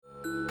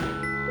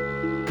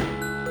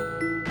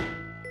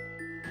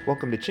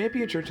Welcome to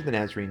Champion Church of the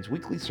Nazarene's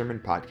weekly sermon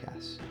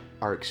podcast.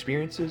 Our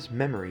experiences,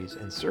 memories,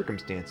 and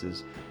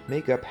circumstances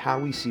make up how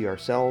we see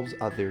ourselves,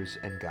 others,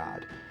 and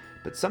God.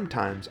 But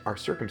sometimes our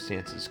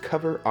circumstances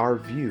cover our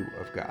view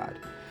of God.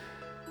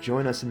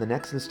 Join us in the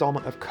next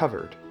installment of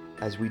Covered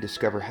as we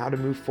discover how to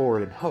move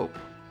forward in hope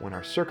when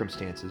our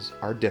circumstances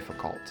are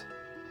difficult.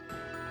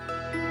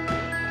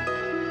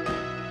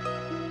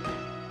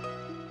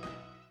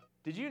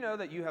 Did you know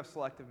that you have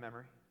selective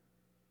memory?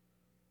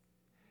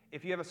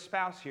 If you have a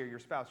spouse here, your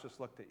spouse just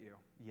looked at you.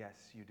 Yes,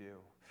 you do.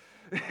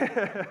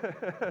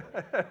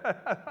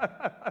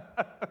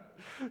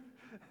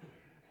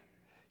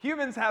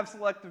 Humans have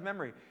selective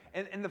memory.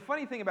 And the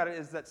funny thing about it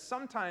is that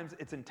sometimes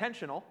it's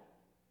intentional,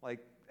 like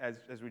as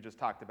we just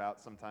talked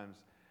about, sometimes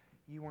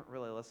you weren't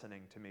really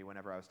listening to me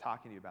whenever I was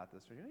talking to you about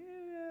this.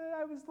 Yeah,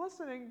 I was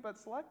listening, but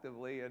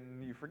selectively,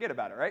 and you forget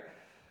about it, right?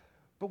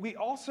 But we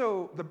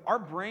also, our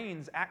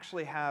brains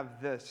actually have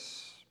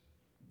this,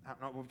 I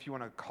don't know if you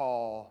want to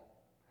call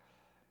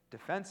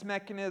defense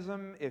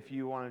mechanism, if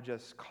you want to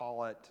just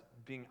call it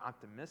being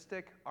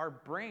optimistic, our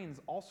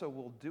brains also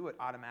will do it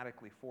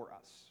automatically for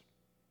us.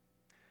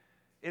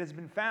 It has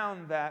been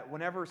found that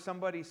whenever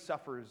somebody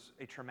suffers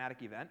a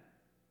traumatic event,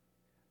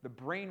 the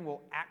brain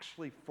will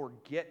actually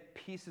forget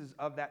pieces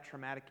of that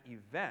traumatic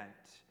event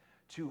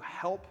to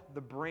help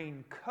the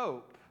brain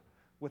cope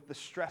with the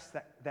stress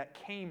that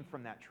came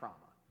from that trauma.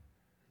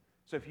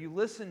 So if you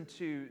listen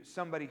to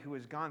somebody who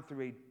has gone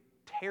through a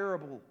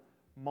terrible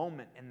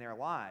moment in their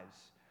lives,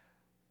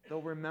 they'll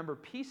remember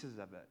pieces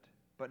of it,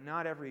 but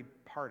not every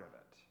part of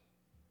it.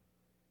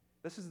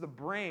 This is the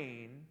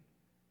brain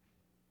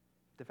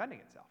defending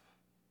itself,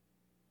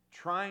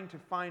 trying to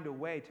find a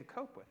way to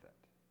cope with it.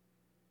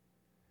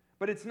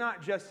 But it's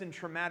not just in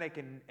traumatic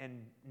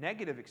and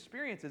negative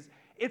experiences,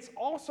 it's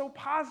also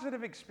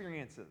positive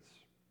experiences.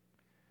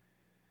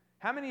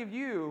 How many of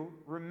you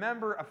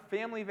remember a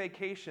family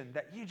vacation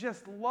that you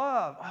just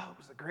love? Oh, it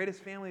was the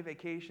greatest family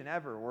vacation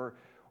ever.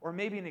 Or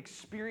maybe an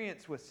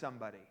experience with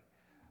somebody.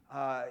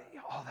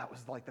 That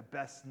was like the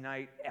best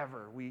night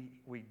ever. We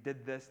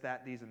did this,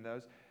 that, these, and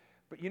those.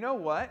 But you know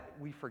what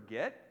we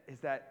forget is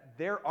that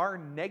there are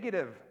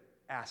negative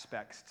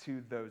aspects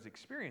to those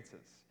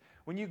experiences.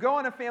 When you go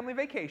on a family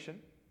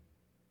vacation,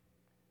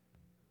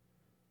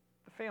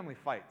 the family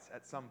fights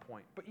at some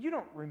point, but you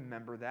don't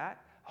remember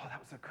that. Oh,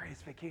 that was the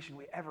greatest vacation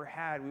we ever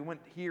had. We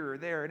went here or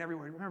there and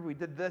everywhere. Remember, we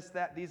did this,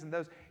 that, these, and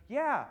those.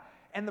 Yeah,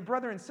 and the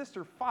brother and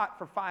sister fought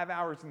for 5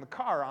 hours in the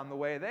car on the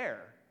way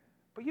there.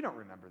 But you don't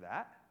remember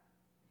that.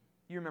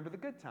 You remember the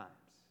good times.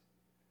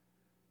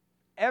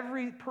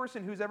 Every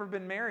person who's ever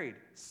been married,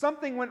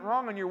 something went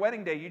wrong on your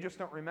wedding day. You just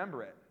don't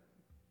remember it.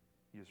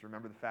 You just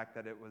remember the fact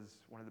that it was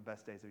one of the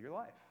best days of your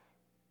life.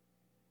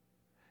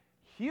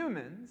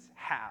 Humans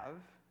have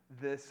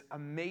this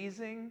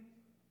amazing,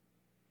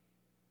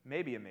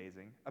 maybe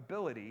amazing,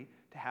 ability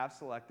to have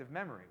selective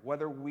memory,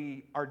 whether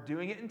we are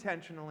doing it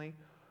intentionally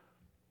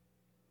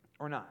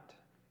or not.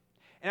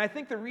 And I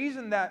think the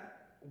reason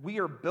that we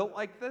are built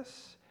like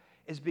this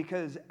is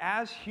because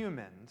as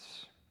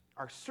humans,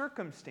 our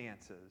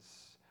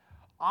circumstances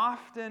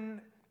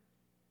often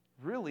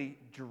really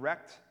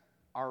direct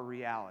our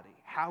reality,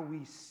 how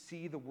we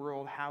see the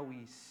world, how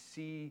we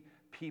see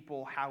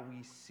people, how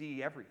we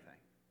see everything.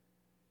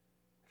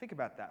 Think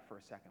about that for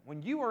a second.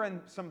 When you are in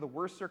some of the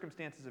worst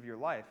circumstances of your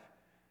life,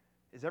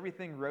 is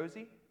everything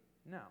rosy?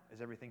 No.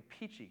 Is everything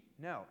peachy?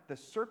 No. The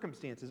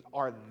circumstances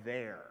are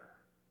there.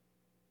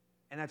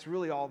 And that's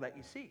really all that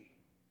you see.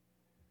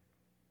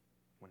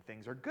 When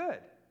things are good,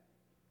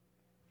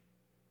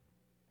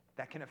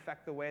 that can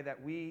affect the way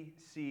that we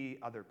see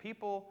other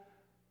people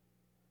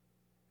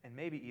and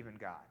maybe even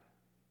God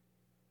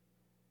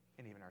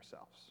and even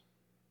ourselves.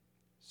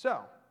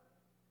 So,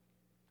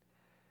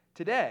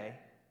 today,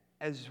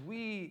 as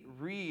we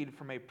read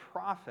from a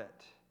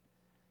prophet,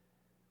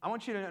 I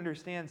want you to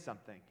understand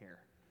something here.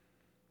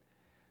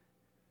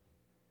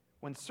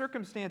 When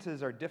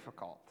circumstances are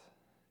difficult,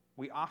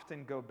 we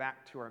often go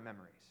back to our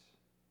memories.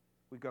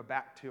 We go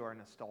back to our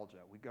nostalgia.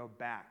 We go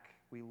back.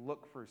 We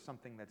look for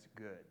something that's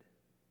good.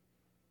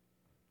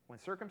 When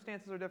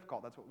circumstances are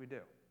difficult, that's what we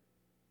do.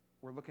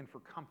 We're looking for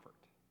comfort.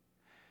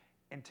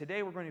 And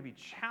today we're going to be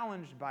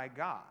challenged by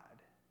God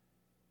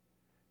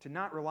to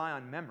not rely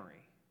on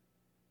memory,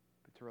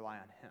 but to rely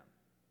on Him.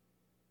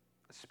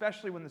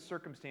 Especially when the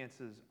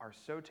circumstances are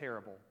so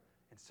terrible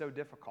and so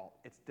difficult,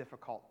 it's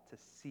difficult to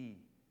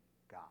see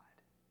God.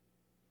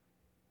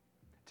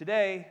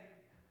 Today,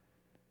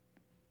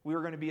 we are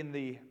going to be in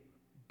the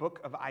book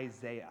of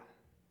Isaiah,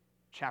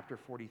 chapter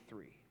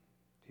 43.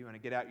 If you want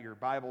to get out your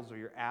Bibles or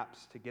your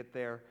apps to get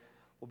there,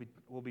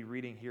 we'll be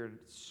reading here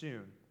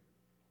soon.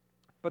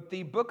 But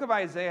the book of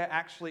Isaiah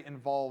actually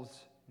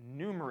involves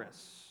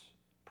numerous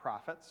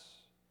prophets,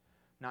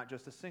 not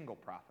just a single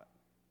prophet.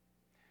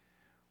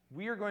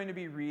 We are going to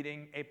be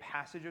reading a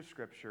passage of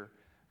Scripture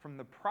from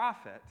the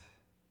prophet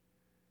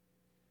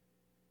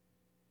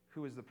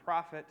who was the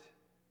prophet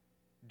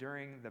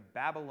during the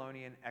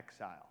Babylonian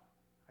exile.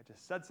 I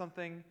just said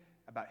something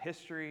about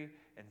history,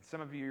 and some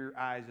of your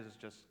eyes is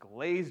just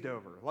glazed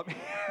over.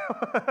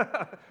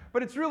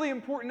 But it's really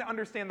important to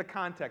understand the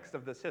context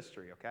of this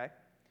history, okay?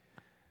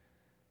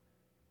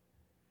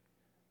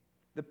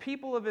 The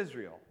people of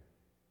Israel,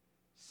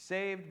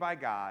 saved by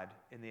God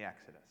in the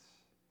Exodus.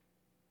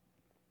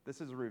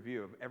 This is a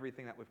review of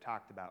everything that we've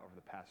talked about over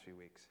the past few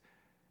weeks.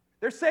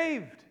 They're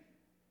saved.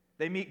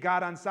 They meet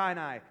God on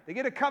Sinai. They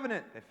get a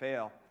covenant. They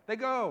fail. They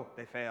go.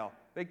 They fail.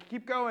 They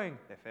keep going.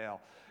 They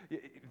fail.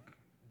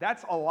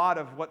 That's a lot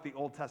of what the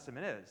Old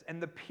Testament is. And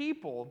the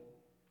people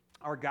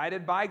are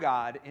guided by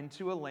God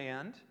into a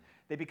land.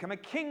 They become a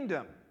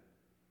kingdom.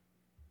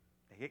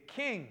 They get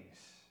kings.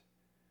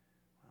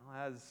 Well,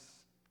 as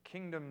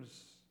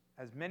kingdoms,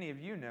 as many of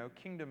you know,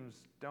 kingdoms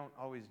don't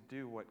always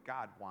do what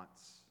God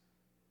wants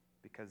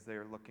because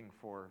they're looking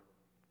for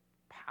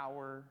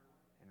power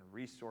and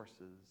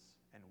resources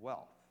and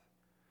wealth.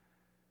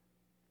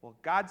 Well,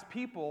 God's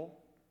people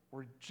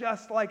were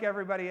just like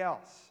everybody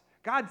else.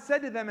 God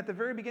said to them at the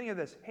very beginning of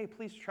this, hey,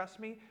 please trust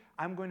me.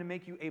 I'm going to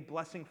make you a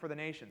blessing for the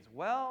nations.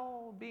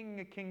 Well, being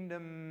a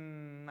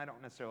kingdom, I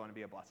don't necessarily want to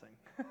be a blessing.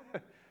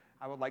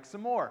 I would like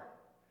some more.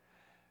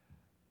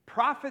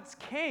 Prophets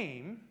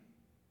came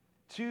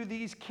to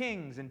these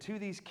kings and to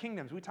these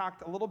kingdoms. We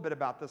talked a little bit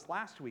about this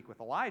last week with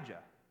Elijah.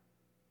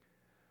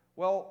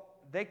 Well,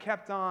 they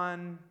kept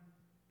on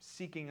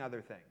seeking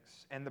other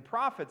things. And the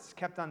prophets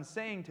kept on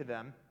saying to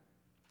them,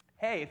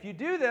 hey, if you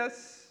do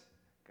this,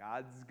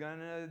 God's going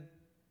to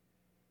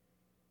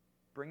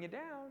bring you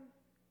down.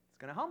 It's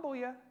going to humble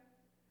you.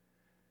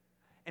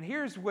 And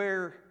here's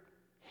where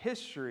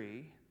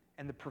history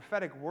and the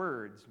prophetic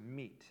words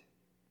meet.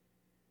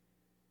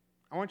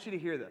 I want you to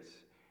hear this.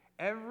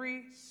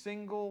 Every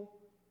single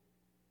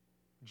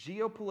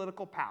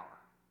geopolitical power,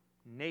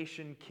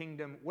 nation,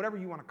 kingdom, whatever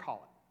you want to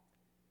call it,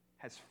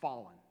 has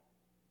fallen.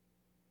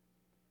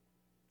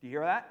 Do you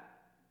hear that?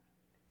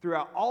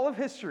 Throughout all of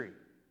history,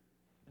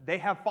 they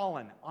have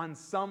fallen on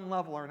some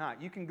level or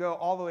not. You can go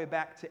all the way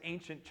back to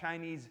ancient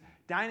Chinese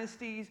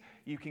dynasties.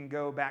 You can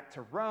go back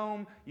to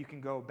Rome. You can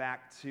go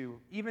back to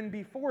even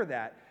before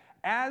that.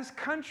 As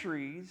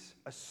countries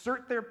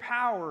assert their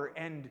power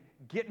and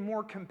get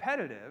more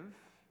competitive,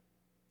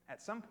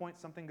 at some point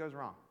something goes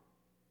wrong.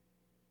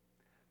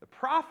 The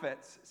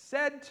prophets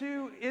said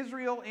to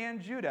Israel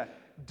and Judah,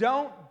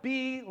 don't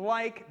be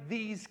like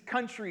these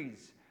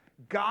countries.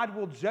 God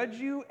will judge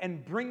you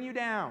and bring you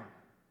down.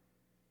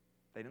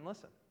 They didn't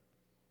listen.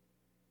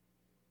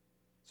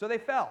 So they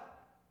fell.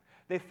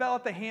 They fell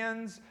at the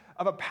hands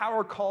of a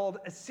power called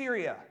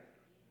Assyria.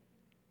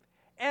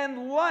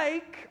 And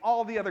like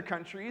all the other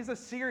countries,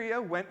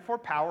 Assyria went for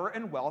power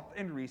and wealth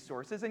and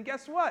resources. And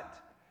guess what?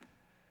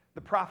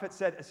 The prophet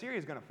said, Assyria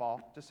is going to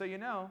fall. Just so you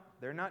know,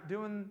 they're not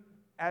doing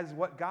as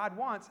what God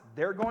wants.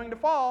 They're going to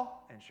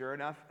fall. And sure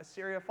enough,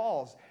 Assyria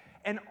falls.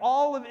 And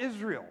all of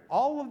Israel,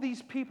 all of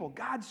these people,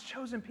 God's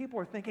chosen people,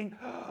 are thinking,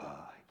 oh,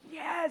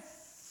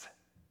 yes,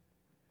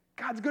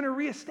 God's going to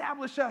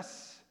reestablish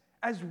us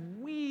as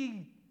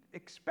we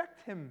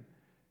expect him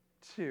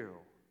to.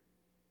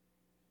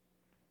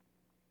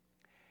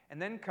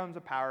 And then comes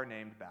a power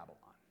named Babylon.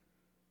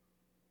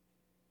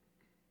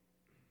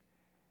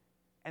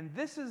 And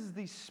this is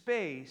the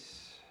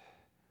space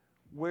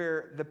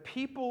where the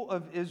people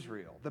of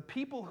Israel, the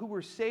people who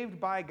were saved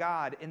by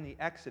God in the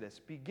Exodus,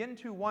 begin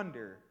to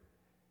wonder,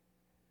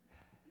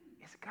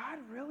 is God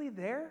really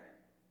there?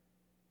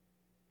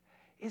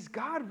 Is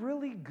God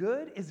really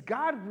good? Is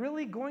God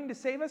really going to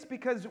save us?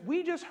 Because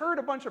we just heard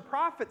a bunch of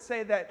prophets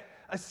say that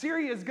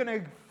Assyria is going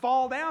to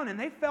fall down, and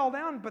they fell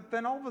down, but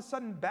then all of a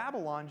sudden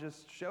Babylon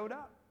just showed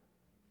up.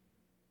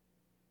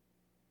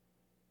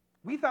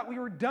 We thought we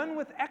were done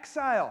with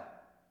exile.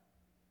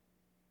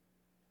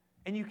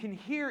 And you can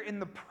hear in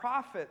the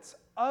prophets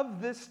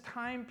of this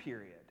time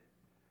period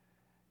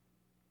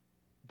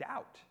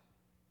doubt,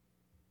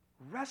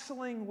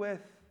 wrestling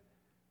with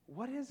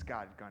what is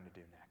God going to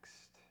do next?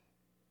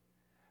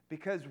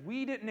 Because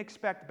we didn't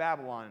expect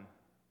Babylon.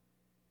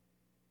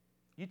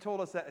 You told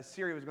us that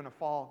Assyria was going to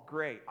fall.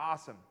 Great,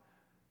 awesome.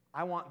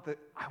 I want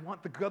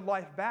the good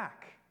life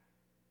back.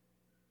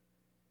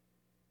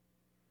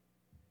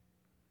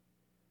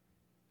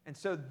 And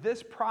so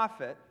this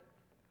prophet,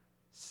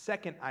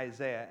 second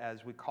Isaiah,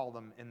 as we call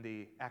them in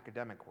the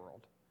academic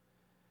world,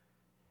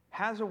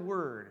 has a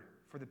word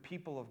for the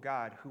people of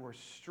God who are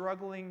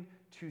struggling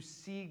to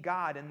see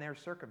God in their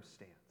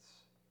circumstance.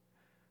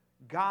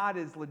 God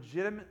is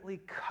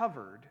legitimately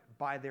covered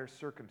by their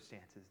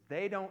circumstances.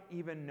 They don't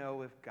even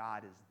know if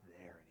God is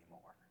there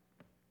anymore.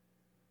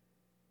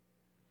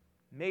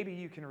 Maybe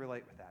you can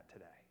relate with that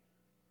today.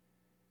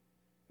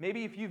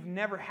 Maybe if you've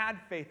never had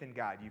faith in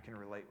God, you can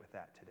relate with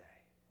that today.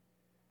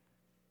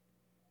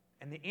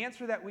 And the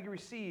answer that we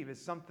receive is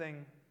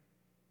something,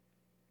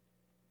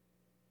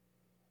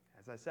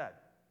 as I said,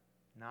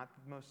 not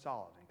the most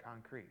solid and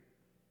concrete.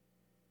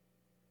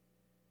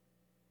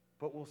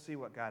 But we'll see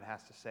what God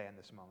has to say in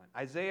this moment.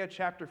 Isaiah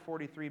chapter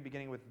 43,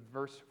 beginning with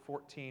verse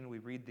 14, we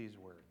read these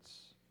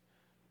words.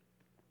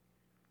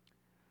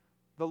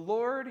 The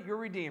Lord, your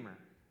Redeemer,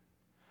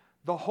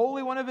 The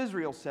Holy One of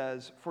Israel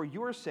says, "For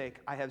your sake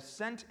I have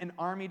sent an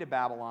army to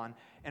Babylon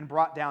and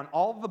brought down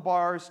all the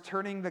bars,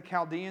 turning the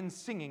Chaldeans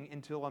singing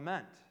into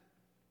lament."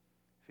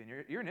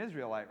 If you're an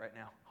Israelite right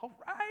now. All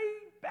right,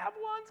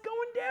 Babylon's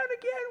going down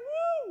again.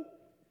 Woo!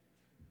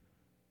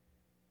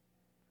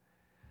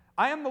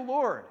 I am the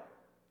Lord,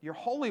 your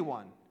Holy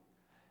One,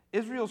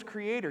 Israel's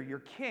Creator, your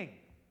King.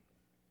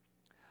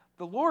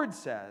 The Lord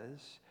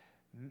says,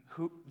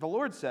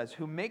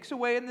 who makes a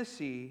way in the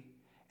sea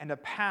and a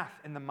path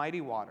in the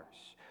mighty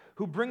waters,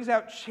 who brings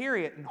out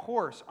chariot and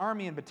horse,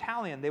 army and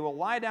battalion. They will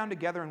lie down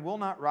together and will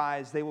not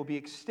rise. They will be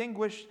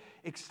extinguished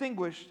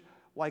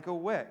like a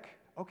wick.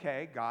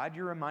 Okay, God,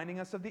 you're reminding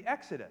us of the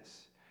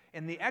Exodus.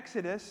 In the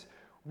Exodus,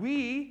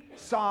 we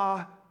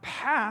saw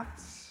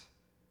paths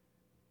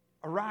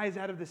arise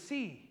out of the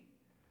sea.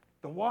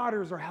 The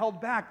waters are held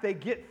back. They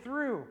get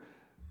through.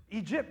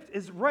 Egypt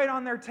is right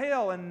on their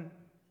tail, and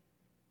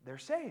they're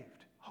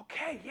saved.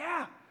 Okay,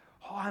 yeah.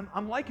 Oh,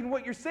 I'm liking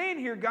what you're saying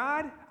here,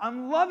 God.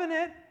 I'm loving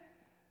it.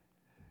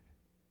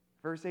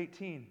 Verse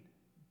 18,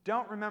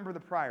 don't remember the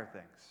prior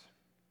things.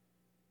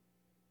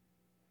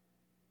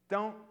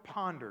 Don't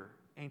ponder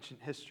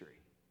ancient history.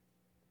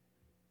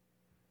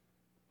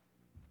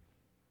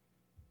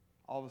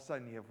 All of a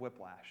sudden you have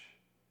whiplash.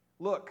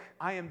 Look,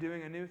 I am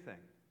doing a new thing.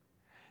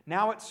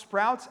 Now it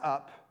sprouts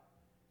up.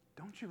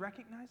 Don't you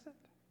recognize it?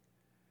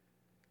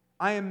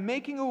 I am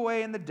making a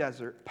way in the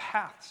desert,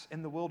 paths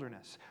in the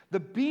wilderness. The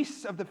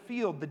beasts of the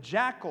field, the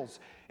jackals,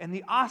 and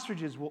the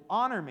ostriches will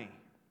honor me,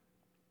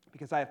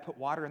 because I have put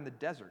water in the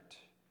desert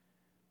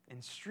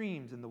and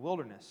streams in the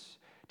wilderness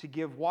to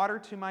give water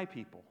to my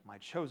people, my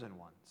chosen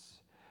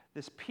ones,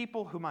 this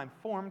people whom I've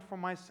formed for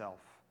myself,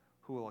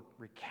 who will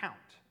recount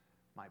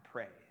my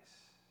praise.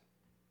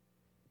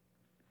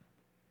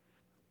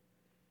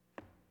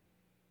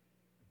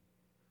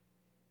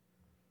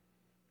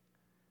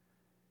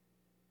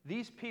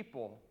 These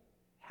people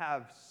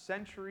have a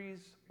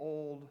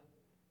centuries-old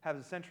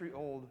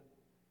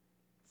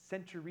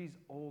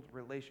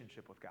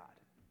relationship with God.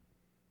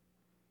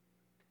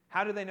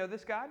 How do they know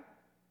this God?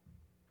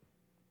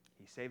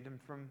 He saved them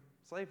from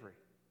slavery.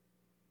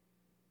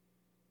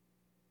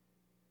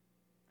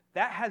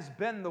 That has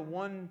been the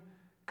one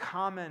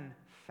common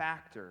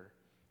factor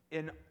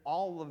in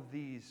all of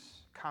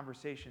these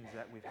conversations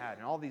that we've had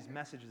and all these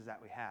messages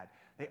that we had.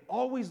 They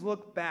always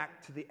look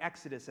back to the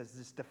Exodus as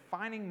this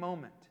defining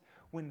moment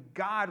when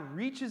God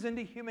reaches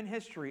into human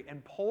history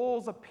and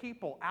pulls a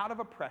people out of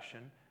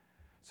oppression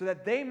so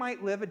that they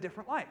might live a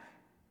different life.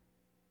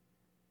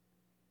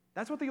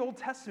 That's what the Old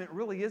Testament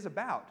really is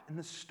about, and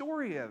the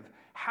story of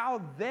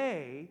how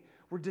they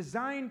were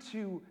designed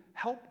to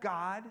help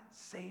God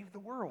save the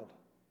world.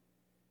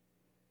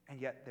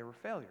 And yet they were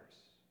failures.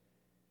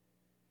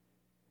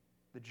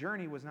 The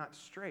journey was not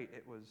straight,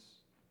 it was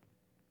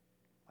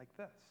like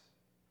this.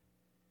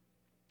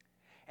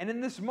 And in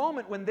this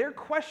moment, when they're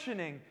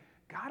questioning,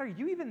 God, are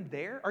you even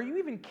there? Are you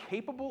even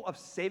capable of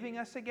saving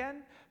us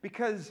again?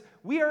 Because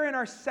we are in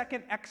our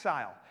second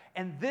exile,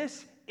 and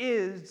this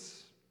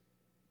is,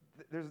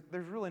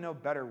 there's really no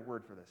better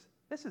word for this.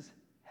 This is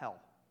hell.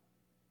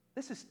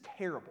 This is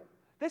terrible.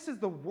 This is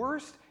the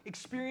worst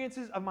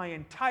experiences of my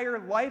entire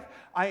life.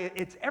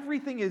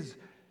 Everything is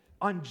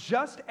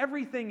unjust.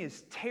 Everything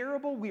is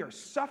terrible. We are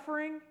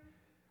suffering.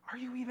 Are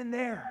you even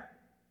there?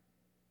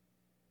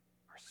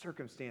 Our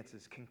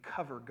circumstances can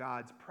cover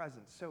God's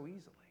presence so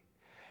easily.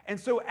 And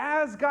so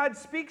as God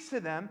speaks to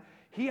them,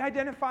 he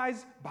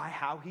identifies by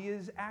how he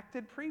has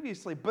acted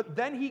previously. But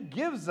then he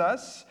gives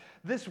us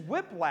this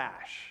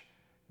whiplash.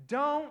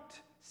 Don't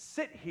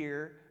sit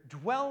here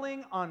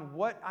dwelling on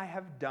what I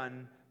have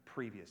done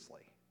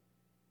previously.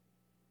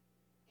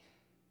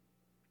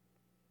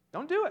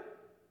 Don't do it.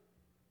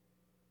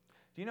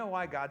 Do you know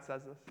why God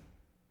says this?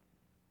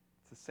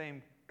 It's the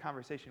same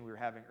conversation we were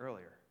having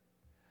earlier.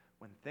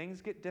 When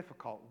things get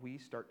difficult, we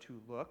start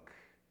to look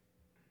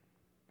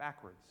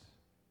backwards.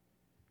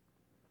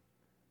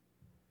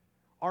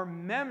 Our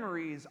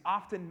memories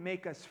often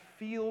make us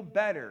feel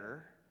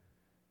better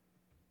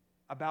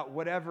about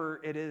whatever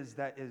it is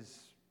that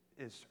is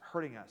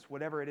hurting us,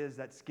 whatever it is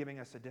that's giving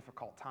us a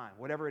difficult time,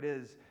 whatever it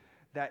is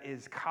that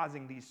is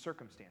causing these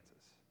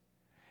circumstances.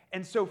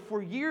 And so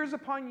for years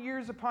upon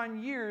years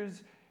upon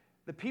years,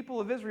 the people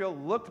of Israel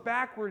looked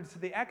backwards to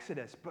the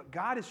Exodus, but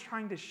God is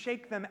trying to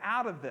shake them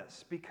out of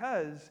this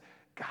because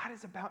God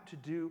is about to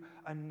do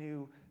a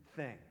new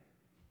thing.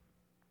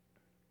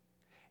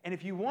 And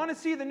if you want to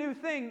see the new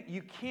thing,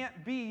 you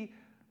can't be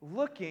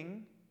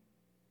looking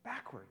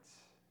backwards.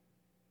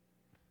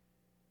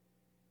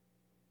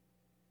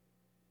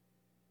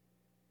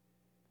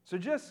 So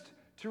just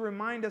to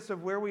remind us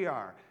of where we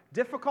are,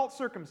 difficult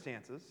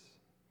circumstances.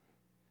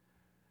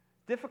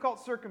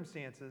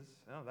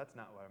 Oh, that's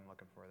not what I'm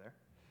looking for there.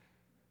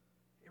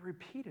 It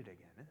repeated again.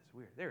 It's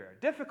weird. There we are.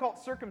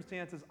 Difficult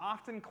circumstances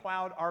often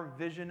cloud our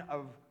vision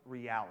of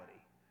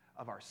reality,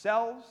 of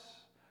ourselves,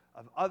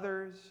 of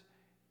others,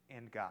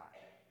 and God.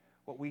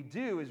 What we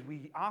do is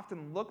we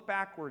often look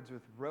backwards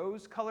with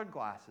rose-colored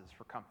glasses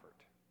for comfort.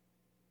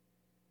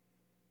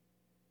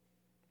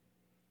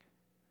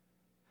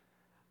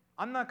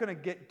 I'm not going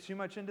to get too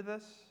much into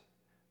this,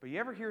 but you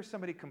ever hear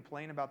somebody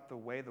complain about the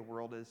way the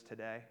world is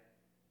today?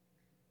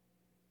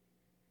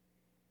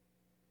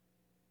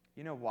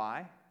 You know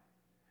why?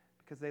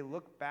 Because they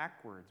look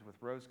backwards with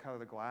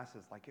rose-colored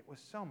glasses like it was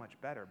so much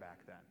better back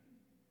then.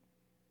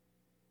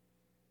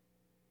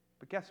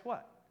 But guess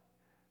what?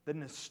 The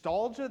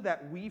nostalgia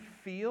that we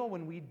feel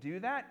when we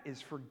do that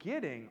is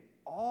forgetting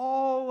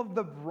all of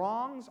the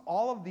wrongs,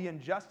 all of the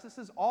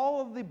injustices, all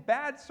of the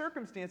bad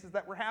circumstances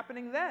that were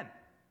happening then.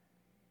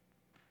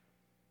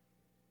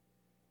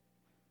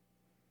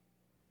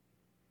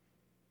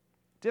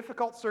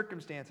 Difficult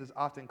circumstances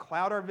often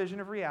cloud our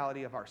vision of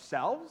reality, of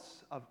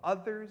ourselves, of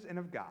others, and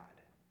of God.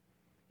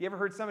 You ever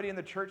heard somebody in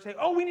the church say,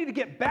 "Oh, we need to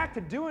get back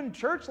to doing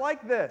church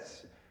like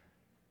this"?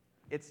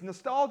 It's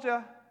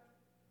nostalgia.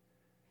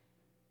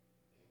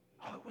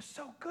 Oh, it was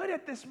so good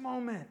at this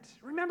moment.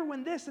 Remember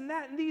when this and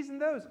that and these and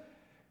those?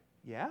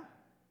 Yeah.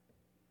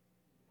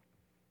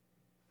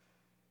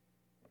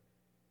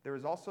 There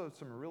was also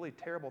some really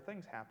terrible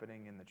things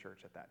happening in the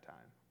church at that time.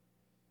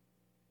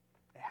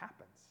 It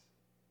happens.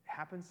 It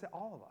happens to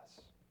all of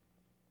us.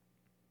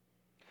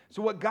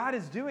 So what God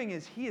is doing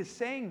is He is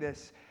saying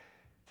this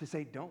to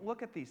say, don't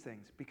look at these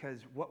things, because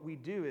what we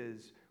do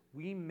is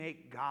we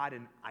make God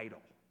an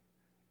idol.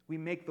 We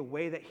make the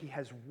way that He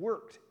has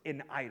worked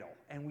an idol.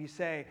 And we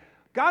say,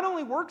 God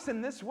only works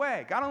in this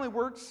way. God only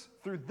works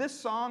through this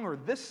song or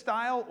this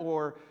style,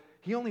 or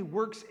He only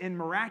works in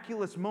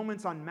miraculous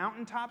moments on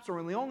mountaintops,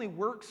 or He only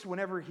works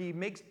whenever He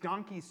makes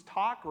donkeys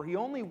talk, or He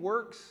only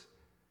works.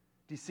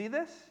 Do you see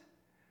this?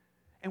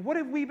 And what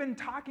have we been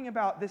talking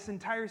about this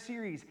entire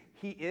series?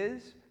 He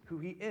is who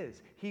He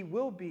is. He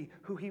will be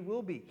who He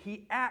will be.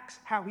 He acts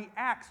how He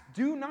acts.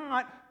 Do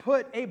not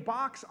put a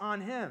box on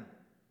Him.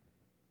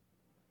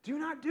 Do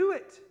not do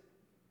it.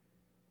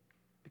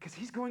 Because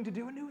He's going to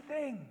do a new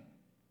thing.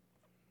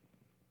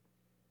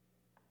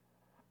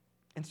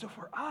 And so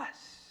for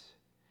us,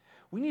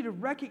 we need to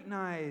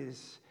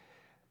recognize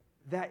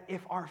that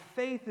if our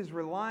faith is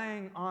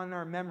relying on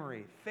our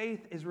memory,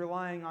 faith is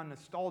relying on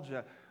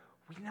nostalgia,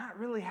 we're not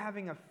really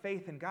having a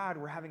faith in God,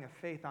 we're having a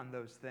faith on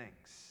those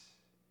things.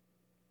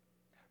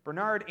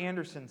 Bernard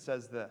Anderson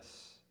says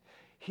this: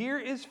 "Here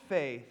is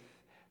faith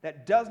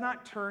that does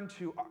not turn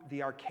to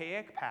the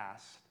archaic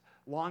past,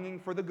 longing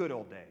for the good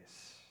old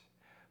days,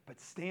 but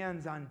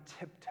stands on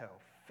tiptoe,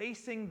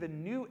 facing the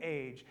new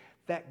age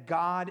that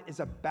God is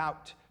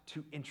about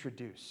to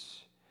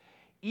introduce.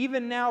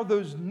 Even now,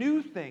 those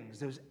new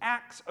things, those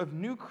acts of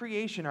new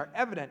creation are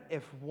evident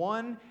if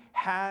one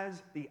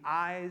has the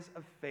eyes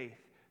of faith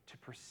to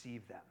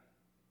perceive them."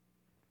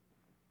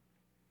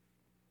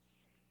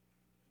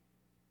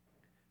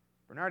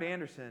 Bernard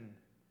Anderson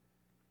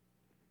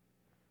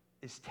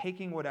is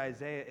taking what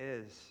Isaiah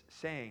is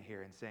saying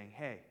here and saying,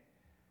 hey,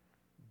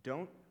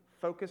 don't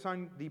focus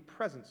on the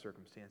present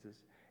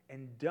circumstances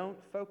and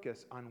don't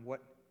focus on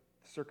what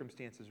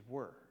circumstances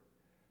were.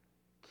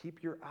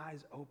 Keep your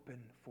eyes open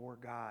for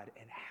God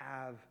and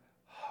have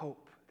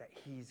hope that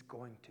He's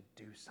going to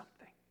do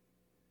something.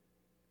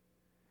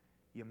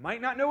 You might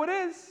not know what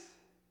it is,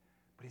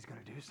 but He's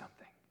going to do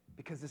something.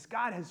 Because this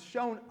God has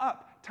shown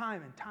up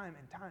time and time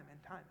and time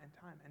and time and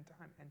time and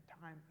time and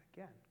time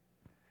again.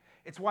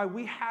 It's why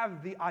we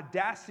have the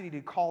audacity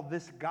to call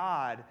this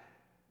God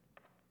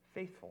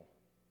faithful.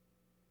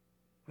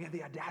 We have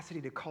the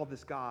audacity to call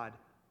this God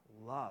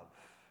love.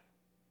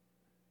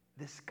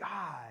 This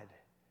God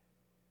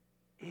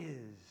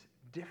is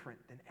different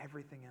than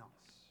everything else.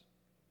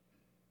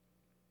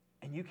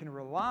 And you can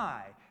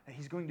rely that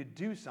He's going to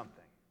do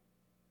something,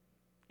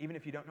 even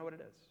if you don't know what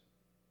it is.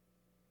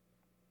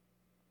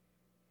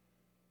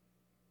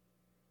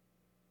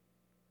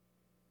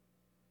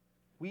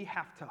 We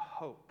have to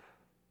hope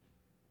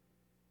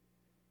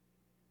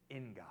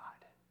in God.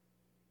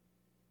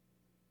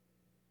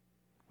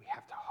 We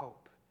have to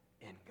hope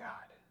in God.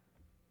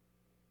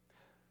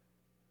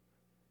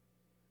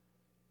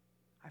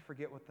 I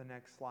forget what the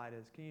next slide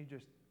is. Can you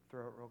just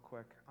throw it real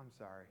quick? I'm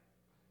sorry.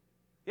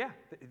 Yeah,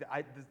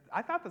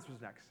 I thought this was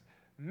next.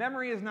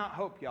 Memory is not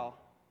hope, y'all.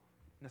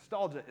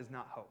 Nostalgia is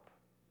not hope.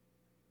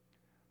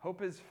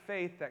 Hope is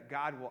faith that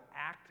God will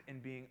act in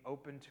being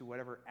open to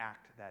whatever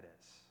act that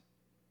is.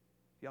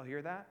 Y'all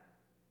hear that?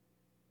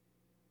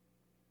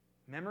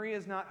 Memory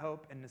is not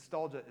hope, and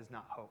nostalgia is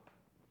not hope.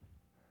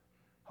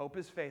 Hope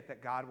is faith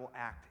that God will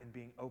act in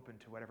being open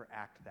to whatever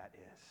act that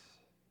is.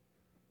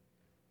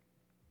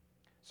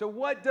 So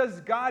what does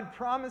God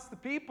promise the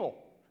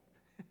people?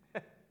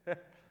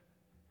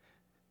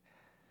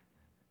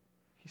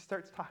 He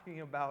starts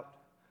talking about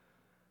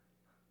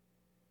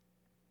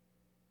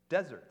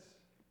deserts,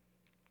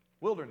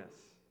 wilderness,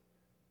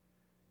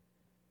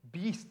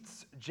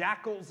 beasts,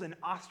 jackals, and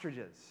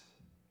ostriches.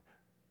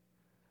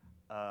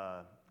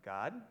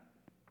 God,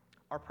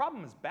 our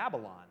problem is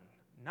Babylon,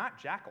 not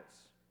jackals.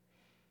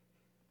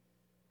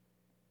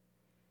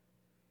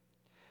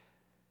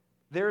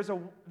 There's a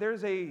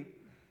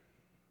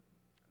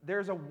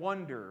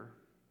wonder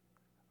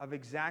of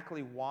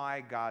exactly why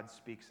God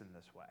speaks in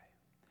this way.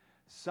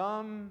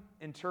 Some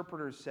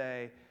interpreters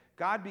say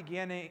God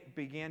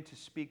began to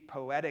speak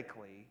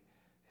poetically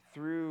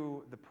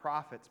through the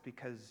prophets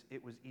because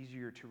it was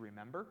easier to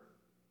remember.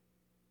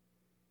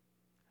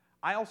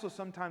 I also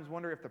sometimes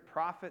wonder if the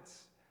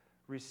prophets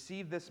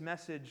received this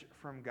message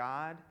from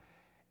God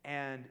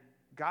and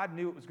God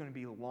knew it was going to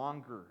be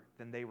longer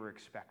than they were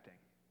expecting.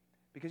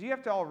 Because you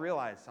have to all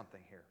realize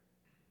something here.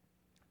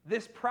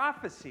 This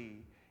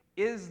prophecy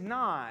is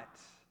not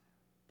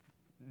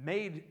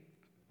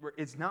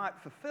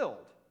fulfilled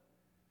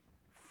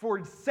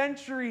for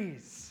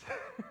centuries.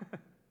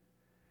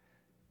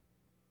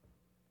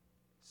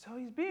 So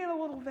he's being a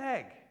little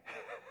vague.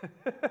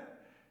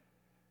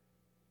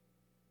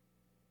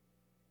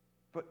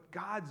 But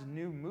God's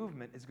new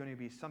movement is going to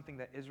be something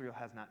that Israel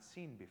has not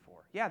seen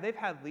before. Yeah, they've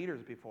had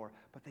leaders before,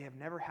 but they have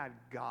never had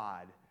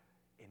God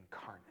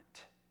incarnate.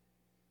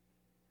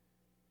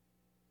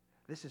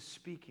 This is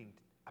speaking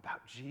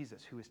about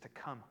Jesus, who is to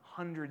come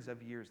hundreds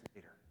of years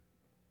later.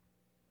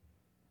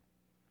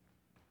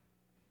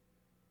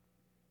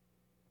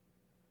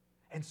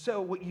 And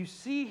so what you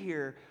see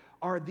here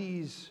are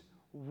these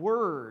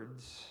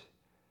words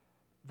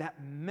that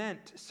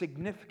meant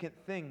significant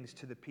things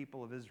to the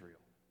people of Israel.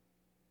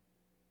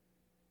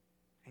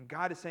 And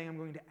God is saying, I'm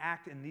going to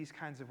act in these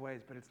kinds of ways,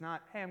 but it's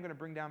not, hey, I'm going to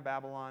bring down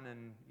Babylon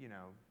and,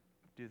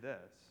 do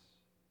this.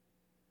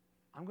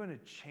 I'm going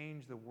to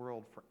change the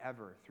world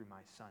forever through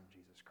my Son,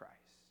 Jesus Christ.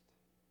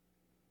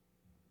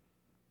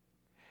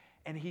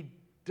 And he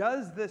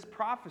does this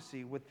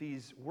prophecy with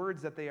these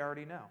words that they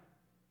already know.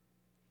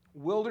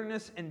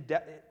 Wilderness and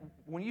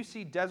when you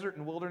see desert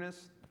and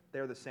wilderness,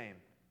 they're the same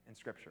in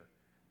Scripture.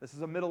 This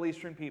is a Middle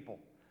Eastern people.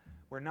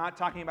 We're not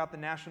talking about the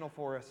national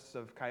forests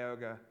of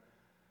Cuyahoga,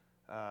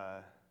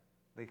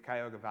 the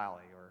Cuyahoga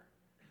Valley, or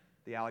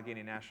the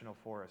Allegheny National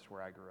Forest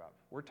where I grew up.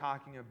 We're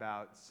talking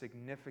about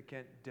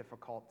significant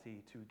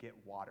difficulty to get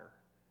water,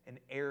 an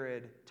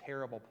arid,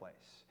 terrible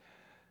place.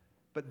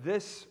 But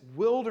this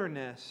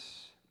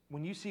wilderness,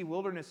 when you see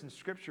wilderness in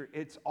Scripture,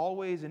 it's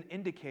always an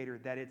indicator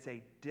that it's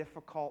a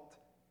difficult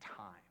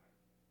time.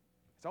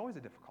 It's always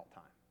a difficult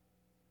time.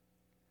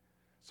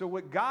 So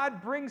what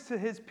God brings to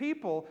his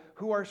people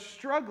who are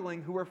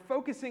struggling, who are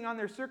focusing on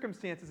their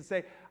circumstances, to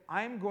say,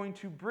 I'm going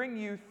to bring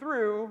you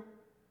through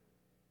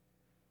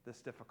this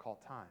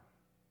difficult time,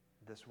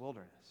 this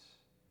wilderness.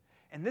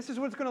 And this is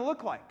what it's going to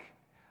look like.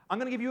 I'm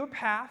going to give you a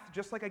path,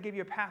 just like I gave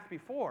you a path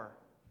before.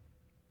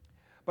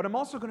 But I'm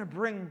also going to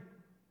bring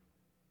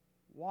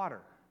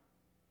water.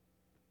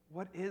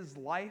 What is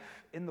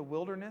life in the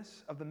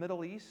wilderness of the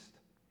Middle East?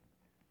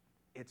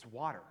 It's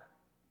water.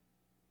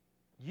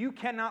 You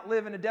cannot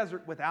live in a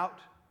desert without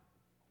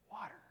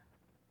water.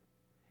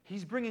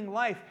 He's bringing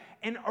life.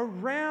 And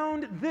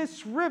around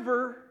this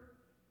river,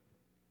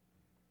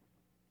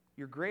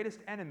 your greatest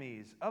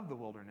enemies of the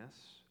wilderness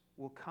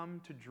will come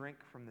to drink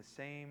from the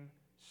same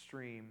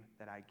stream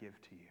that I give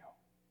to you.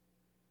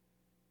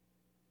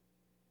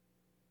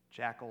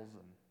 Jackals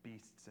and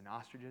beasts and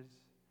ostriches.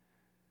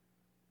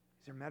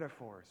 These are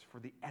metaphors for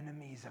the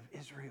enemies of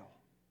Israel.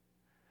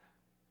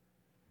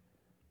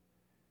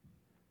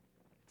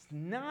 It's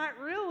not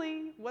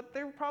really what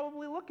they're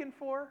probably looking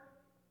for,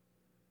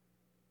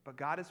 but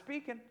God is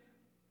speaking.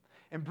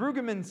 And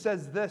Brueggemann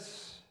says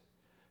this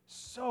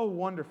so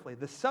wonderfully.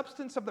 The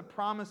substance of the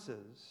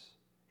promises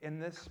in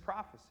this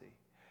prophecy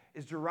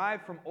is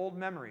derived from old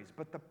memories,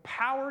 but the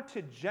power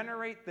to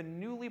generate the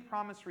newly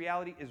promised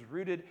reality is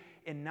rooted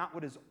in not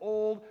what is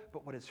old,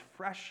 but what is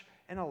fresh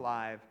and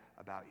alive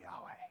about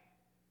Yahweh.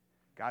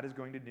 God is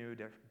going to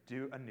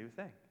do a new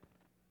thing.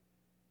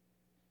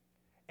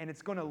 And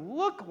it's going to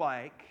look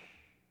like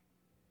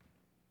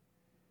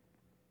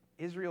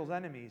Israel's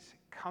enemies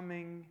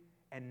coming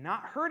and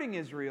not hurting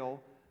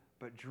Israel,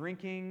 but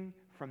drinking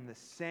from the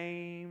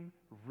same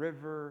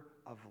river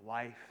of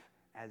life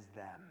as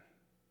them.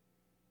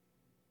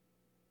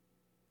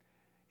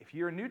 If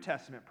you're a New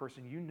Testament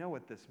person, you know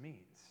what this means.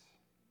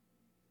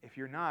 If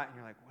you're not, and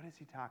you're like, what is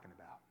he talking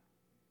about?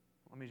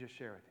 Let me just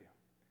share with you.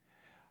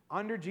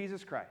 Under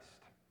Jesus Christ,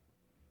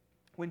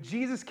 when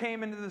Jesus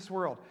came into this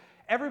world,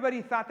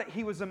 everybody thought that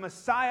he was a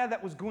Messiah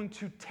that was going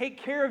to take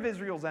care of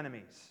Israel's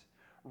enemies.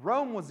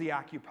 Rome was the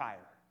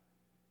occupier.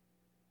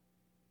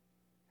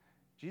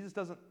 Jesus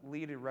doesn't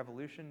lead a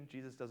revolution.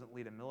 Jesus doesn't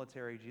lead a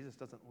military. Jesus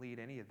doesn't lead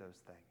any of those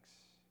things.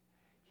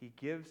 He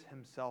gives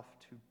himself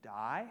to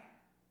die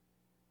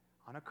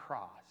on a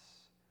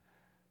cross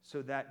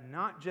so that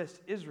not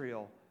just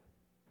Israel,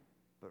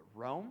 but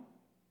Rome,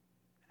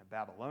 and a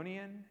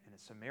Babylonian, and a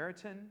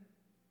Samaritan,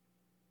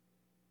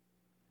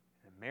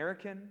 an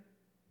American,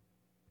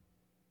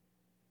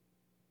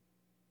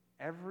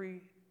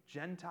 every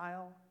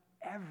Gentile,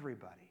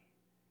 everybody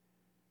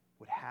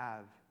would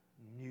have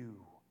new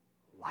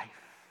life.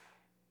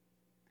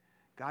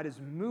 God is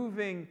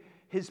moving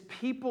his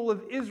people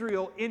of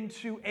Israel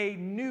into a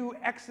new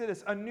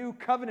exodus, a new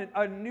covenant,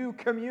 a new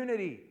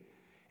community.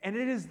 And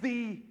it is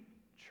the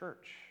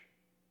church,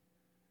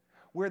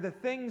 where the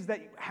things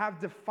that have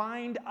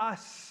defined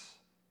us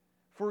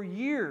for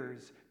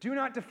years do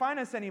not define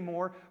us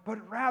anymore,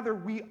 but rather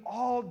we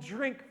all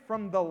drink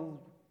from the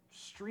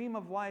stream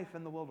of life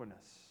in the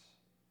wilderness,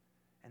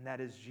 and that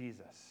is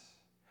Jesus.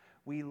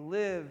 We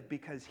live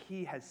because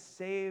he has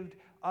saved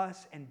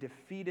us and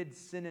defeated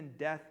sin and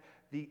death,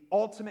 the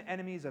ultimate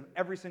enemies of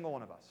every single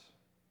one of us.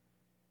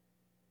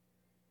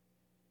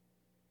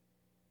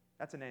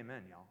 That's an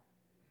amen, y'all.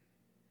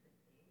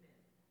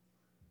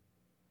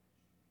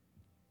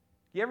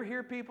 You ever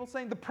hear people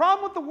saying, the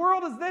problem with the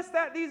world is this,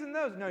 that, these, and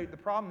those? No, the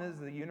problem is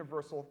the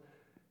universal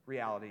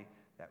reality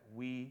that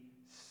we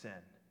sin.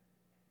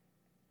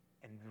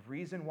 And the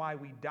reason why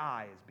we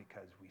die is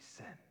because we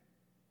sin.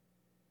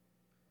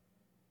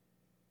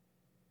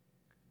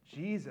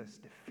 Jesus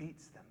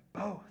defeats them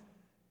both.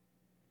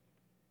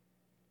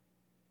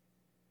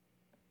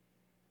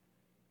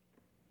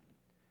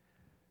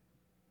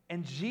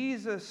 And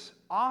Jesus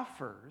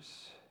offers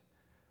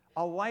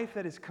a life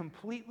that is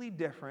completely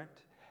different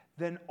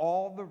than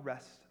all the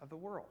rest of the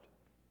world.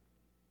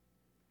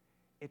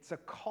 It's a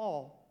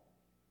call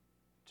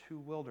to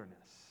wilderness.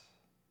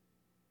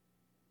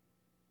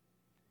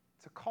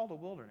 It's a call to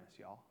wilderness,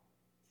 y'all.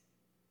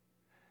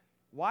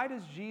 Why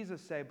does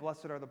Jesus say,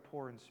 blessed are the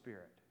poor in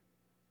spirit?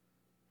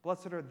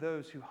 Blessed are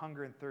those who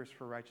hunger and thirst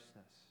for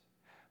righteousness.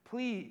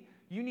 Please,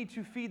 you need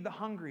to feed the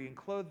hungry and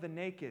clothe the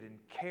naked and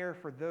care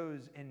for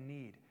those in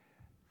need.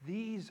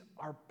 These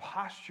are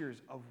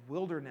postures of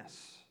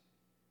wilderness.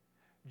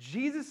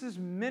 Jesus'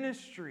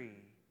 ministry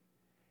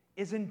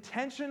is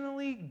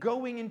intentionally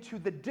going into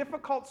the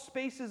difficult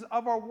spaces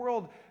of our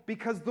world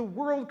because the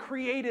world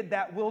created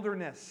that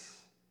wilderness.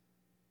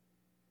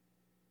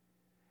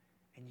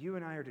 And you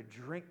and I are to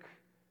drink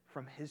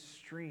from his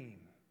stream.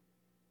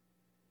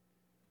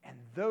 And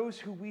those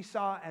who we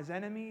saw as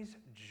enemies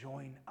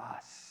join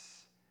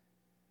us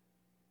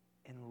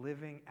in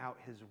living out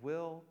his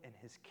will and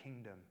his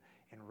kingdom,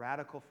 in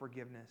radical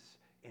forgiveness,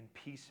 in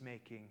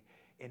peacemaking,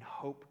 in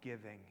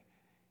hope-giving,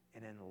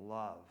 and in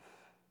love.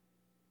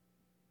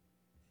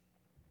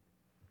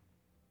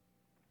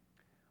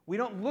 We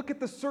don't look at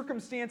the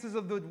circumstances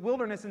of the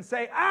wilderness and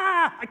say,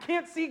 I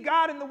can't see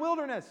God in the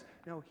wilderness.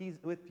 No, he's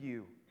with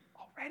you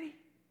already.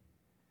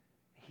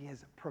 He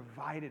has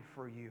provided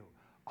for you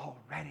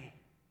already.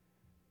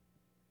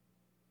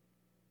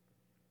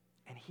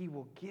 And he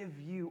will give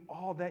you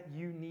all that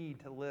you need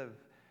to live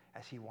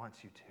as he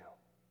wants you to.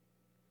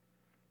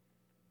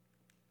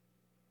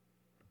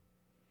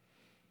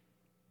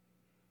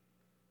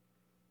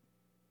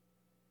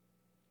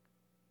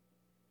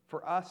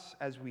 For us,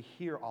 as we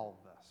hear all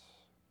of this,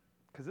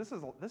 because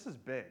this is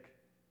big,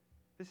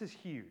 this is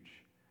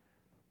huge.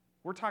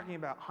 We're talking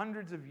about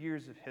hundreds of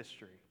years of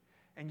history,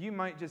 and you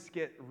might just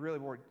get really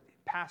bored.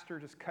 Pastor,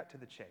 just cut to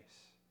the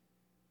chase.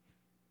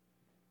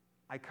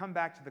 I come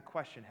back to the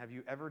question, have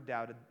you ever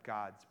doubted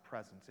God's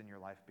presence in your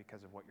life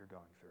because of what you're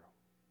going through?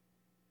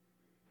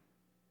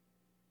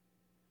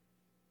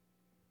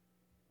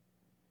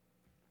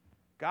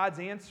 God's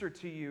answer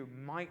to you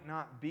might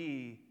not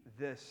be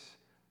this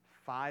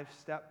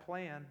 5-step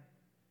plan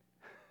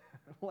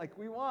like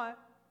we want.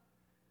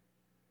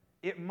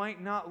 It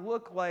might not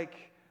look like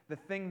the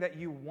thing that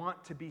you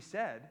want to be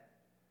said.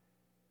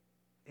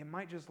 It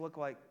might just look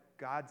like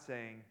God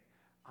saying,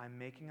 I'm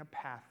making a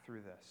path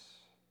through this.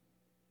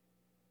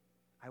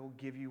 I will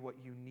give you what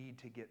you need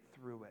to get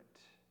through it.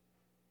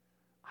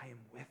 I am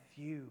with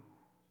you.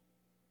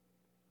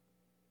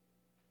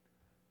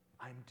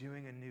 I'm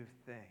doing a new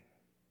thing.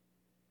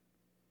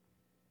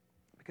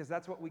 Because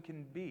that's what we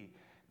can be.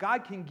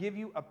 God can give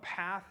you a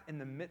path in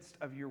the midst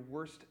of your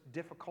worst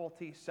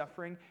difficulty,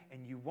 suffering,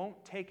 and you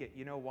won't take it.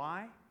 You know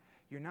why?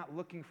 You're not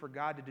looking for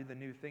God to do the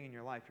new thing in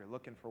your life. You're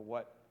looking for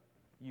what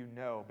you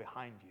know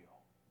behind you.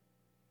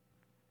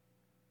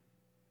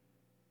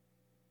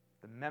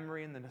 The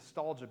memory and the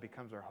nostalgia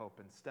becomes our hope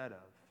instead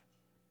of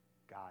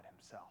God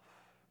himself.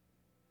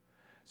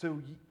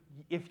 So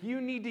if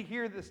you need to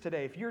hear this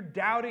today, if you're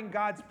doubting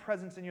God's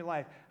presence in your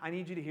life, I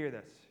need you to hear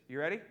this.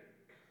 You ready?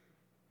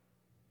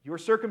 Your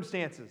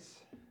circumstances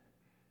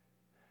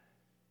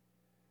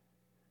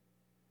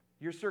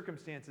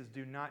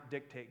do not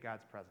dictate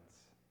God's presence.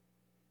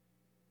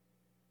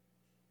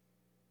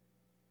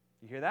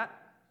 You hear that?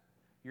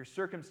 Your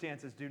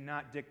circumstances do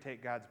not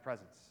dictate God's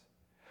presence.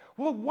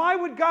 Well, why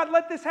would God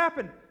let this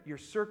happen? Your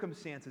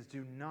circumstances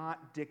do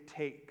not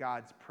dictate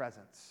God's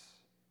presence.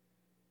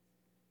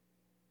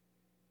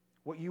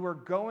 What you are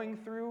going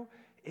through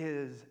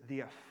is the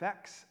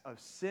effects of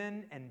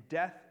sin and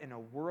death in a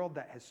world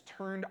that has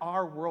turned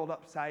our world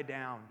upside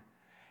down.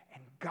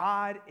 And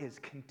God is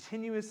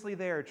continuously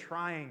there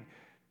trying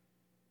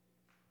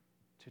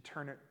to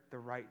turn it the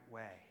right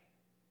way.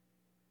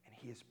 And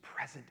he is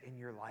present in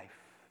your life.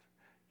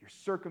 Your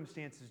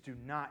circumstances do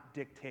not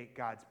dictate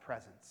God's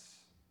presence.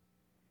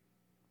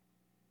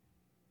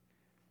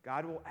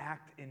 God will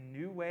act in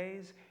new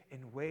ways, in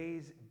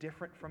ways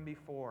different from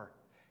before,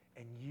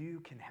 and you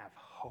can have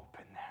hope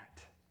in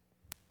that.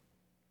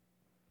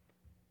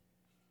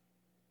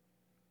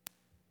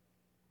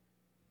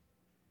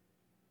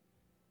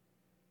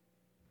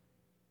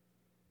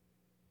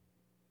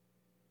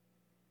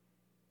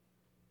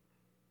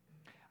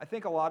 I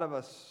think a lot of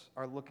us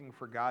are looking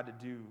for God to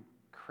do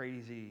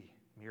crazy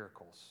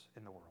miracles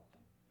in the world.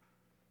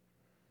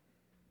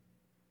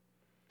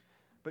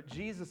 But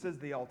Jesus is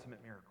the ultimate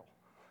miracle.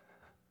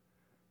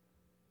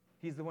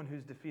 He's the one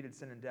who's defeated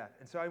sin and death.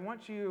 And so I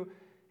want you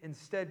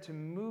instead to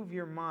move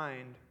your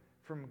mind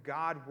from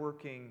God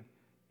working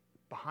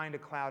behind a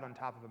cloud on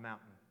top of a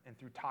mountain and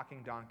through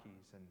talking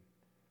donkeys and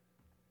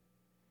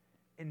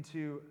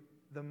into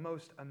the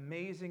most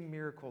amazing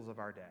miracles of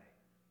our day.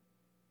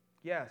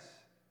 Yes,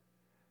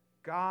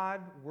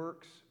 God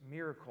works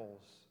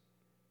miracles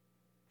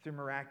through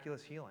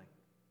miraculous healing.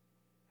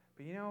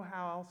 But you know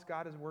how else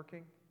God is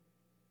working?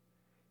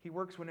 He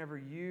works whenever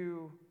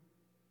you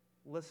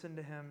listen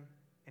to him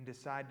and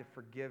decide to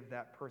forgive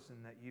that person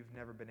that you've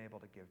never been able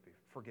to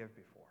forgive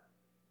before.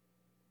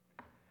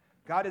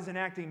 God is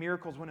enacting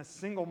miracles when a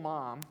single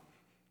mom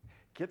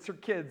gets her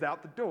kids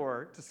out the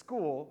door to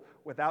school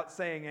without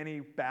saying any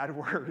bad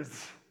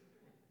words.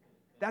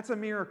 That's a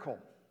miracle.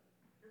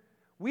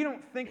 We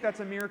don't think that's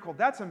a miracle.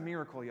 That's a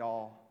miracle,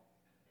 y'all.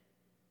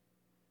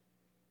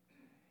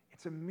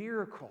 It's a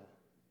miracle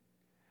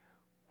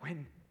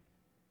when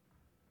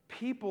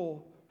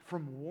people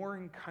from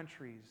warring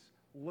countries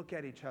look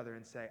at each other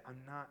and say, I'm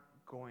not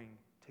going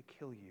to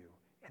kill you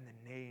in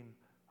the name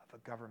of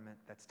a government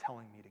that's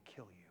telling me to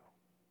kill you.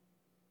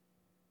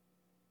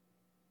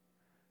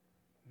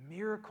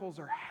 Miracles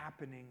are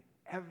happening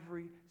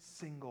every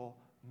single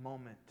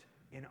moment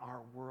in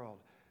our world.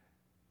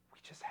 We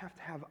just have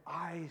to have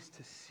eyes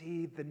to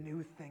see the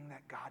new thing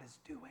that God is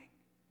doing.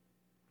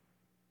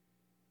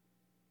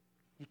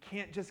 You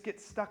can't just get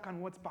stuck on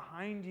what's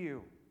behind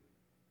you.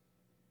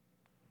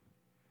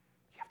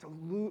 You have to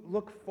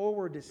look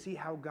forward to see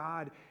how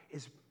God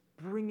is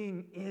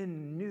bringing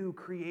in new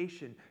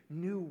creation,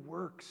 new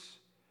works,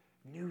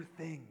 new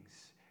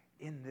things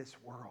in this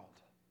world.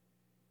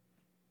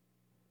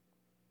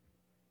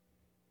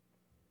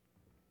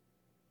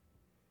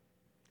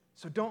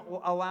 So don't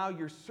allow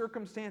your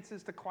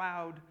circumstances to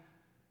cloud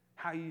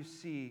how you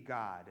see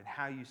God and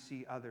how you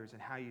see others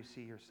and how you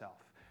see yourself.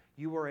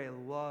 You are a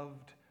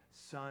loved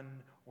son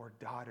or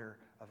daughter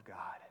of God.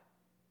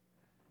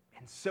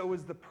 And so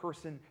is the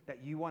person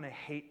that you want to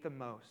hate the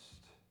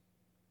most.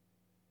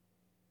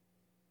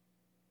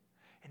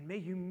 And may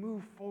you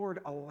move forward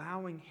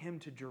allowing him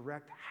to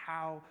direct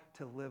how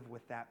to live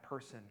with that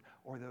person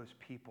or those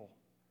people.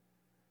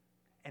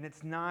 And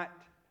it's not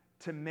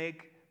to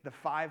make the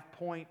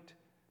 5-point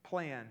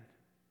plan,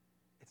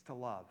 it's to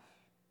love.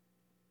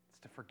 It's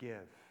to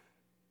forgive.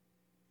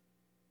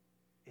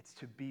 It's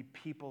to be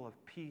people of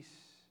peace.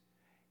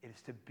 It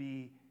is to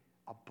be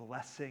a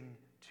blessing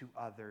to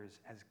others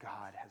as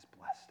God has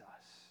blessed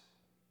us.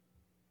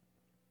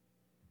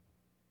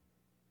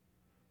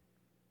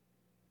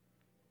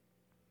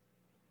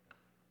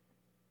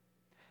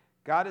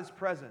 God is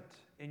present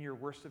in your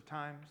worst of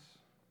times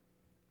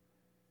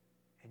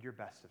and your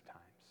best of times.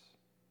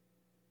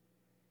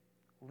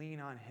 Lean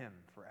on him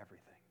for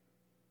everything.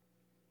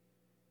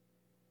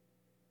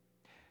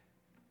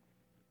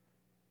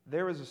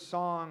 There was a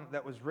song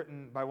that was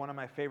written by one of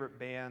my favorite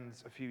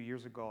bands a few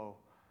years ago.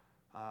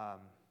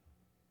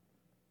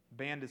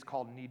 Band is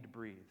called Need to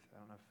Breathe. I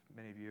don't know if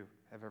many of you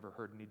have ever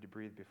heard Need to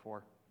Breathe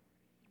before.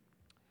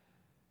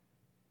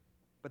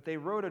 But they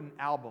wrote an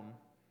album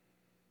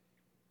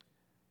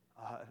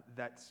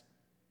that's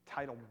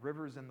titled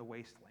Rivers in the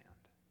Wasteland.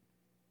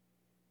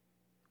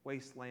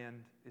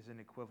 Wasteland is an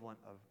equivalent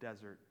of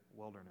desert,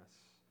 wilderness.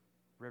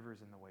 Rivers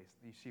in the waste.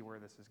 You see where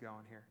this is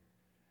going here?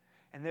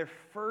 And their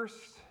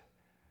first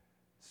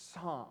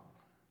song,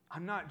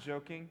 I'm not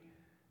joking.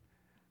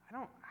 I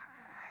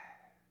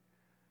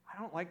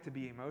don't like to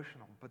be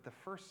emotional, but the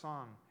first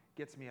song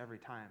gets me every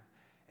time.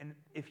 And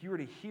if you were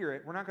to hear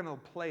it, we're not going to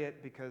play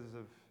it because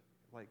of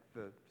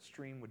the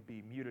stream would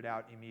be muted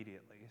out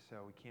immediately, so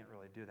we can't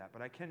really do that.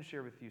 But I can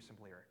share with you some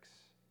lyrics.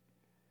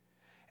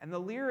 And the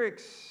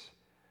lyrics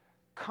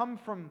come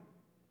from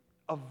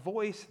a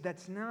voice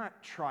that's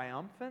not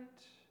triumphant.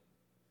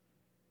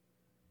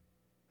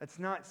 That's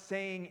not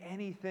saying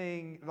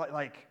anything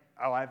like,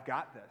 oh, I've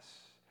got this.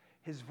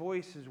 His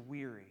voice is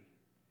weary.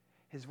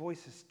 His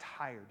voice is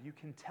tired. You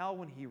can tell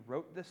when he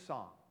wrote this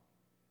song,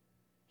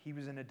 he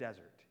was in a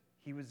desert.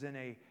 He was in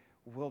a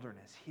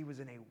wilderness. He was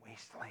in a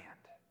wasteland.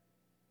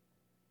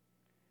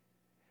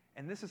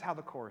 And this is how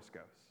the chorus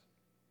goes.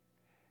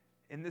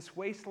 In this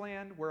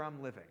wasteland where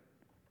I'm living,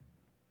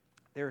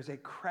 there is a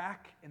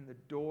crack in the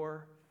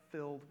door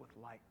filled with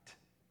light.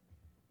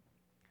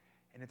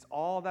 And it's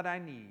all that I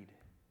need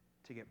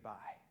to get by.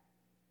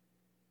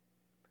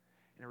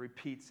 And it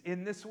repeats,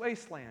 in this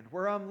wasteland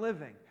where I'm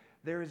living,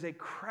 there is a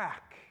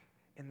crack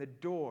in the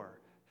door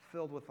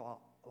filled with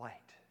light.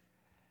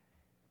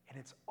 And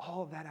it's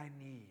all that I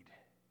need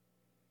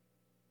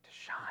to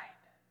shine.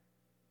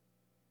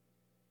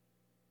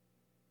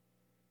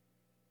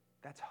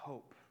 That's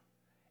hope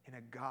in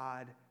a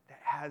God that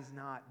has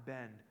not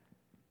been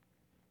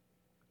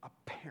a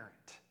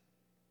parent.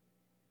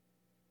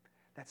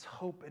 That's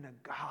hope in a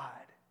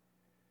God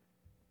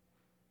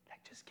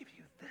that just gives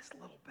you this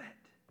little bit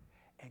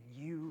and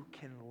you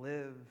can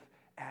live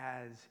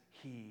as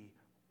he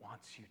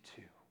wants you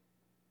to.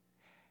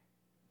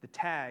 The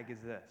tag is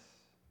this.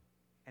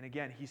 And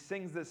again, he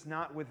sings this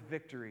not with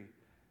victory,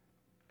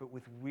 but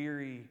with a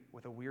weary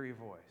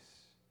voice.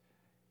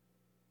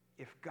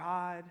 If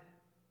God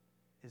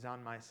is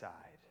on my side,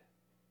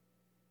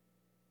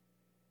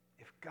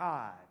 if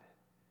God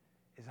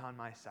is on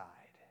my side,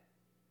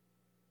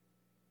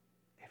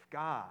 if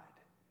God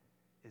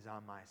is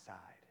on my side,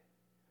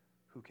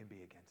 who can be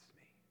against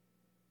me?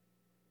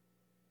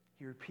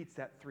 He repeats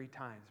that 3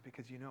 times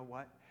because you know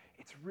what?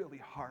 It's really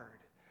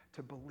hard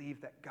to believe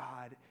that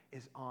God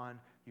is on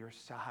your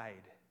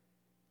side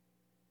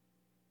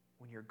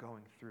when you're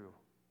going through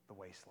the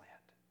wasteland.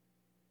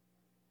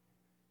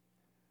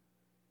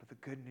 But the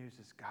good news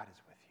is God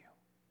is with you.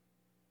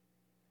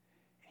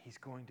 And he's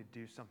going to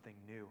do something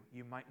new.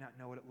 You might not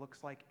know what it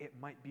looks like. It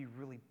might be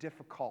really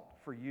difficult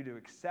for you to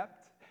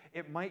accept.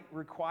 It might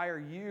require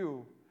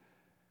you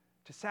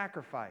to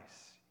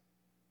sacrifice.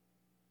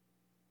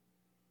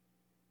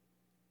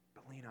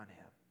 But lean on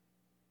him.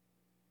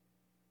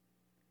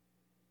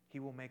 He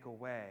will make a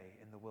way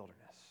in the wilderness.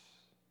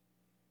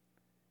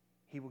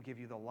 He will give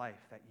you the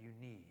life that you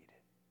need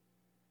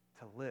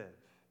to live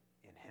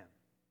in him.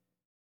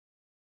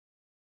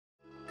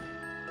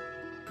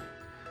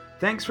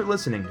 Thanks for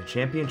listening to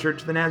Champion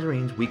Church of the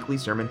Nazarene's weekly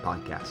sermon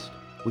podcast.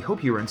 We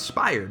hope you were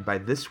inspired by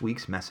this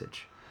week's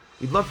message.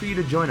 We'd love for you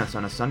to join us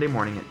on a Sunday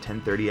morning at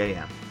 10:30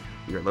 a.m.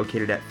 We are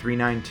located at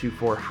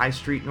 3924 High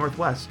Street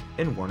Northwest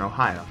in Warren,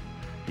 Ohio.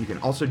 You can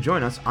also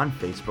join us on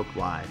Facebook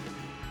Live.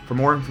 For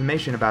more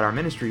information about our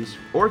ministries,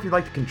 or if you'd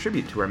like to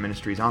contribute to our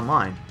ministries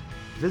online,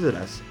 visit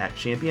us at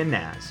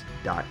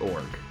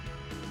championnaz.org.